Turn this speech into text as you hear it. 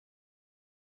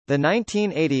The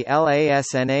 1980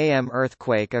 LASNAM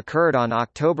earthquake occurred on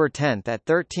October 10 at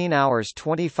 13 hours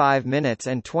 25 minutes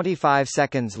and 25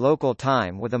 seconds local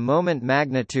time with a moment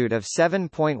magnitude of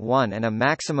 7.1 and a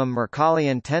maximum Mercalli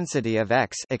intensity of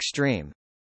X extreme.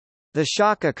 The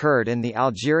shock occurred in the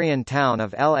Algerian town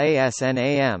of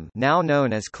Lasnam, now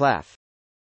known as Clef.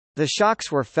 The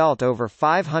shocks were felt over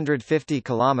 550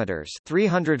 kilometers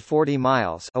 (340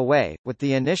 miles) away, with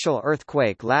the initial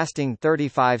earthquake lasting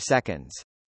 35 seconds.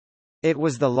 It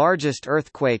was the largest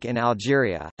earthquake in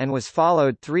Algeria, and was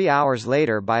followed 3 hours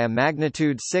later by a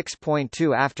magnitude 6.2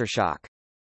 aftershock.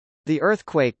 The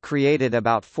earthquake created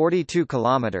about 42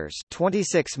 kilometers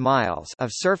 (26 miles)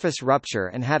 of surface rupture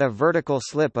and had a vertical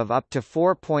slip of up to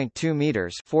 4.2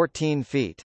 meters (14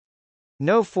 feet).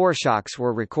 No foreshocks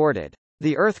were recorded.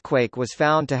 The earthquake was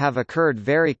found to have occurred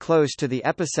very close to the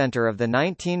epicenter of the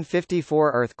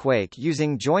 1954 earthquake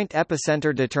using joint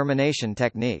epicenter determination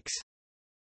techniques.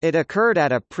 It occurred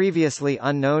at a previously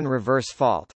unknown reverse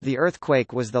fault. The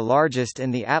earthquake was the largest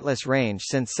in the Atlas Range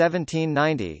since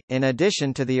 1790. In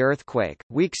addition to the earthquake,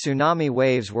 weak tsunami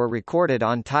waves were recorded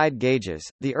on tide gauges.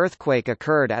 The earthquake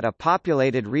occurred at a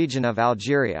populated region of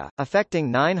Algeria, affecting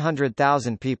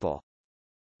 900,000 people.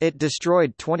 It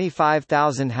destroyed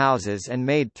 25,000 houses and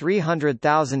made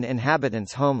 300,000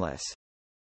 inhabitants homeless.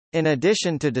 In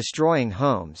addition to destroying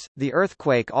homes, the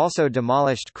earthquake also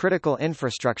demolished critical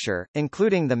infrastructure,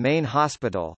 including the main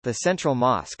hospital, the central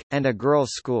mosque, and a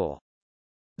girls' school.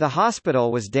 The hospital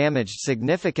was damaged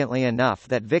significantly enough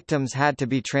that victims had to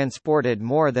be transported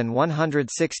more than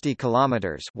 160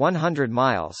 kilometers (100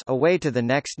 miles) away to the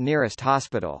next nearest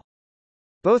hospital.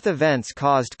 Both events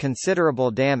caused considerable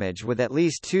damage with at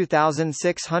least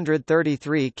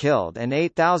 2,633 killed and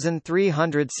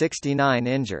 8,369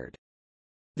 injured.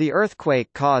 The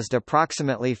earthquake caused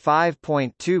approximately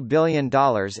 $5.2 billion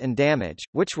in damage,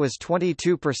 which was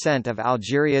 22% of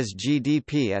Algeria's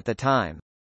GDP at the time.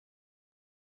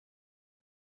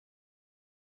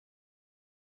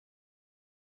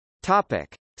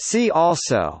 Topic. See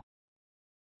also: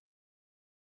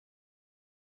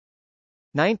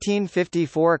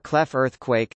 1954 Clef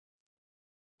earthquake,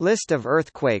 List of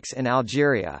earthquakes in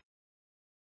Algeria.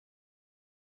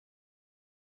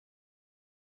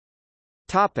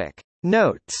 Topic.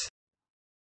 Notes.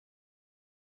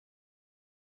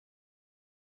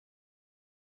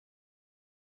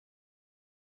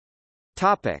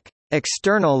 Topic.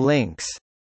 External links.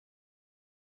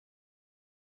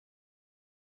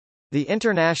 The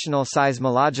International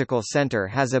Seismological Center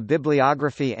has a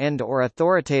bibliography and/or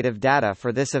authoritative data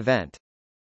for this event.